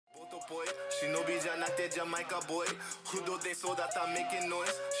boy. Shinobi janate Jamaica boy. Hudo de sodata making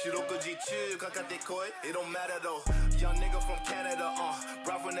noise. Shirokuji chu kakate koi. It don't matter though. Young nigga from Canada,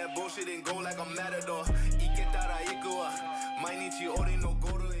 brought from that bullshit and go like a matador. Iketara ikua. Mainichi ori no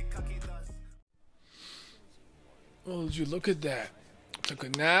goru e kakidas. Oh, did you look at that? Took a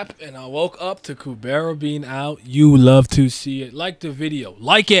nap and I woke up to Kubera being out. You love to see it. Like the video.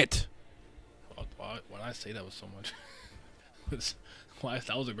 Like it! Why did I say that with so much?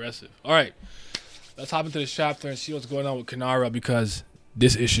 That was aggressive. Alright. Let's hop into this chapter and see what's going on with Kanara, because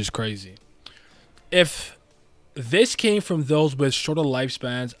this issue's crazy. If this came from those with shorter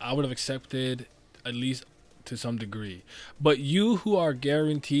lifespans, I would have accepted at least to some degree. But you who are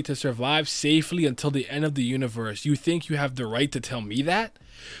guaranteed to survive safely until the end of the universe, you think you have the right to tell me that?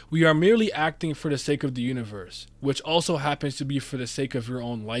 We are merely acting for the sake of the universe, which also happens to be for the sake of your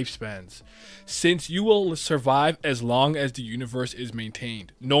own lifespans, since you will survive as long as the universe is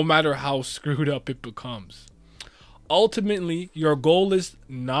maintained, no matter how screwed up it becomes. Ultimately, your goal is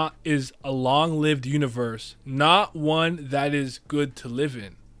a long-lived universe, not one that is good to live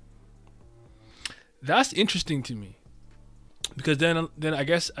in. That's interesting to me, because then I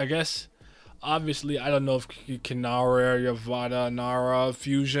guess obviously I don't know if Kinara, Yavada, Nara,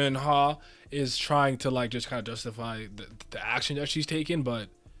 Fusion, is trying to like just kind of justify the action that she's taking, but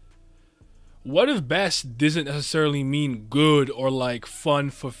what if best doesn't necessarily mean good or like fun,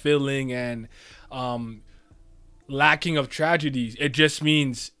 fulfilling, and lacking of tragedies? It just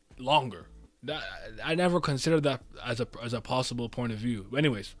means longer. I never considered that as a possible point of view. But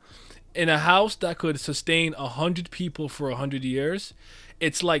anyways, in a house that could sustain 100 people for 100 years,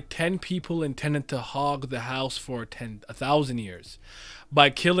 it's like 10 people intended to hog the house for 1,000 years by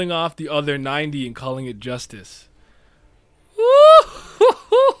killing off the other 90 and calling it justice.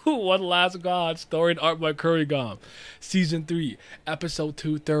 One Last God, story and art by Kurigam. Season 3, episode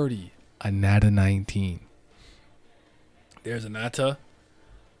 230. Ananta 19. There's Ananta.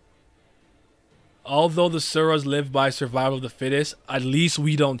 Although the Suras live by survival of the fittest, at least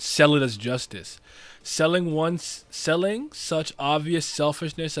we don't sell it as justice. Selling such obvious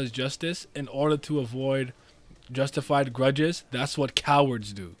selfishness as justice in order to avoid justified grudges, that's what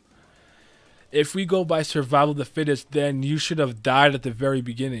cowards do. If we go by survival of the fittest, then you should have died at the very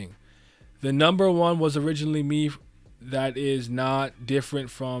beginning. The number one was originally me. That is not different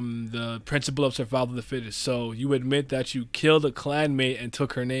from the principle of survival of the fittest. So you admit that you killed a clanmate and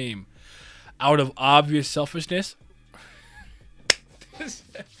took her name out of obvious selfishness?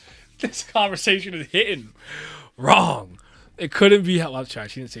 This conversation is hitting wrong. It couldn't be helped. I'm sorry,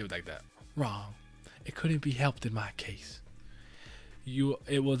 she didn't say it like that. Wrong. It couldn't be helped in my case.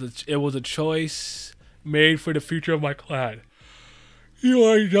 It was a choice made for the future of my clan. You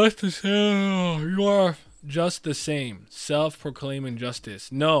are just the same. You are just the same. Self-proclaiming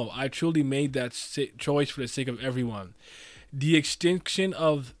justice. No, I truly made that choice for the sake of everyone. The extinction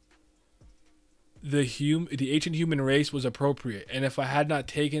of the ancient human race was appropriate, and if I had not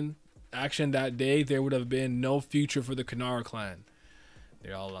taken action that day, there would have been no future for the Kanara clan.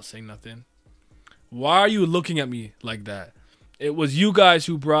 They're all not saying nothing. Why are you looking at me like that? It was you guys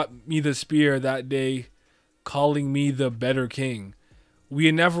who brought me the spear that day, calling me the better king.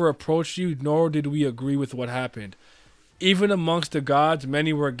 We never approached you, nor did we agree with what happened. Even amongst the gods,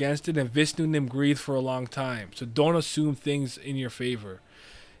 many were against it, and Vishnu Nimgreed for a long time. So don't assume things in your favor.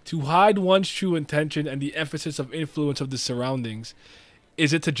 To hide one's true intention and the emphasis of influence of the surroundings,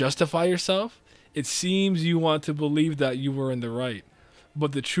 is it to justify yourself? It seems you want to believe that you were in the right,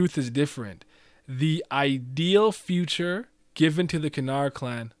 but the truth is different. The ideal future given to the Kanara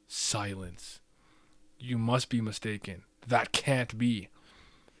clan, silence. You must be mistaken. That can't be.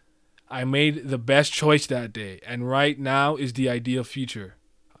 I made the best choice that day, and right now is the ideal future.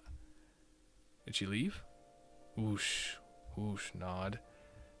 Did she leave? Whoosh, whoosh, nod.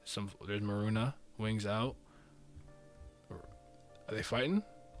 There's Maruna, wings out. Are they fighting?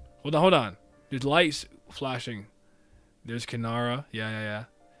 Hold on. There's lights flashing. There's Kanara. Yeah.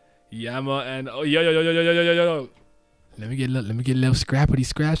 Yama and yo. Let me get a little scrappity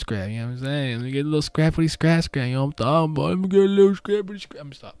scrap. You know what I'm saying? Let me get a little scrappity scrap. You know what I'm talking about? Let me get a little scrappity scrap. I'm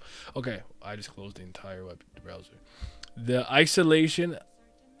gonna stop. Okay, I just closed the entire web browser. The isolation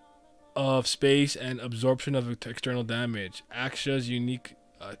of space and absorption of external damage. Aksha's unique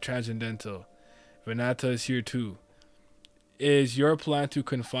transcendental. Venata is here too. Is your plan to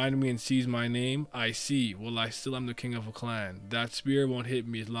confine me and seize my name? I see. Well, I still am the king of a clan. That spear won't hit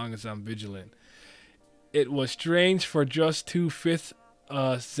me as long as I'm vigilant. It was strange for just 2/5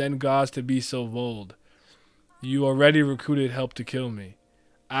 Zen gods to be so bold. You already recruited help to kill me.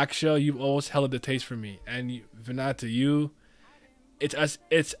 Aksha, you've always held a taste for me. And Venata,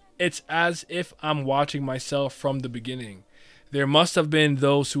 it's It's as if I'm watching myself from the beginning. There must have been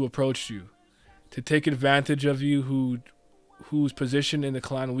those who approached you to take advantage of you whose position in the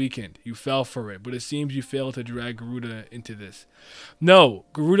clan weakened. You fell for it, but it seems you failed to drag Garuda into this. No,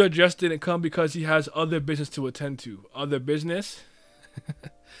 Garuda just didn't come because he has other business to attend to. Other business?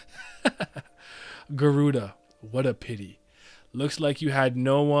 Garuda, what a pity. Looks like you had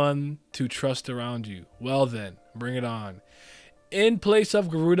no one to trust around you. Well then, bring it on. In place of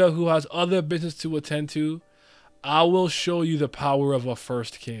Garuda, who has other business to attend to, I will show you the power of a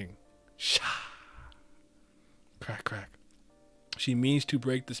first king. Shah. Crack, crack. She means to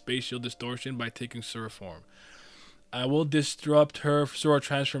break the spatial distortion by taking Sura form. I will disrupt her Sura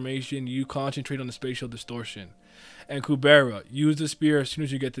transformation. You concentrate on the spatial distortion. And Kubera, use the spear as soon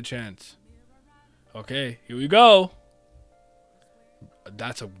as you get the chance. Okay, here we go.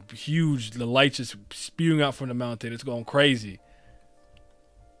 That's a huge, the light just spewing out from the mountain. It's going crazy.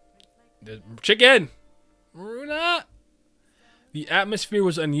 Chicken! Maruna! The atmosphere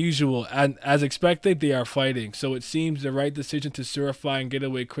was unusual, and as expected, they are fighting. So it seems the right decision to surify and get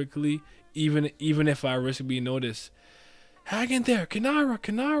away quickly, even if I risk being noticed. Hang in there, Kanara,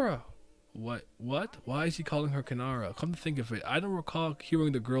 Kanara! What? Why is he calling her Kanara? Come to think of it, I don't recall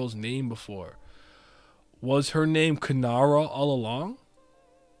hearing the girl's name before. Was her name Kanara all along?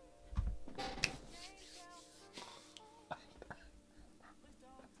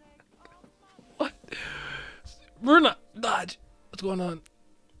 What? Maruna, dodge! What's going on?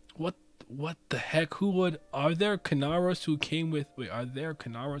 What the heck? Who would? Are there Kanaras who came with? Wait, are there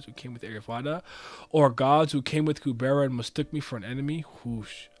Kanaras who came with Ayurveda, or gods who came with Kubera and mistook me for an enemy?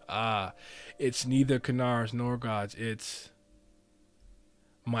 Whoosh! Ah, it's neither Kanaras nor gods. It's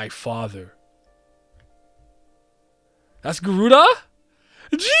my father. That's Garuda?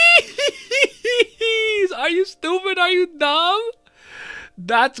 Jeez! Are you stupid? Are you dumb?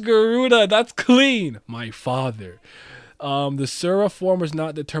 That's Garuda. That's clean. My father. The Sura form is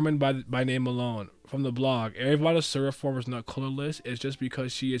not determined by name alone. From the blog, Ayurveda Sura form is not colorless. It's just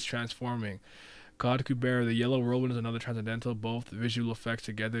because she is transforming. God Kubera, the yellow whirlwind is another transcendental. Both visual effects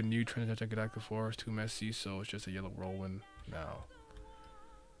together. New transcendental galactic force. Too messy, so it's just a yellow whirlwind now.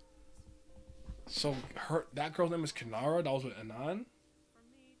 So that girl's name is Kanara. That was with Anand.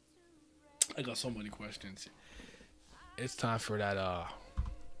 I got so many questions. It's time for that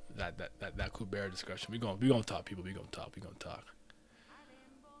Kubera discussion. We gonna talk, people. We gonna talk.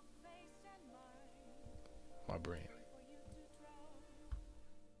 My brain.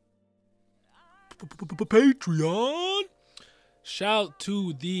 Patreon. Shout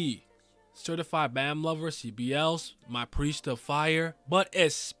to the certified BAM lovers, CBLs, my priest of fire, but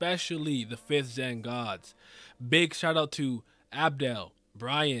especially the 5th Zen gods. Big shout out to Abdel,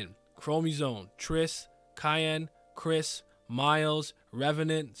 Brian, Chromizone, Tris, Cayenne, Chris, Miles,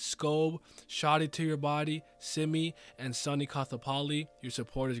 Revenant, Scobe, Shoddy to Your Body, Simi, and Sunny Kathapali. Your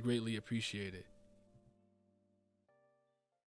support is greatly appreciated.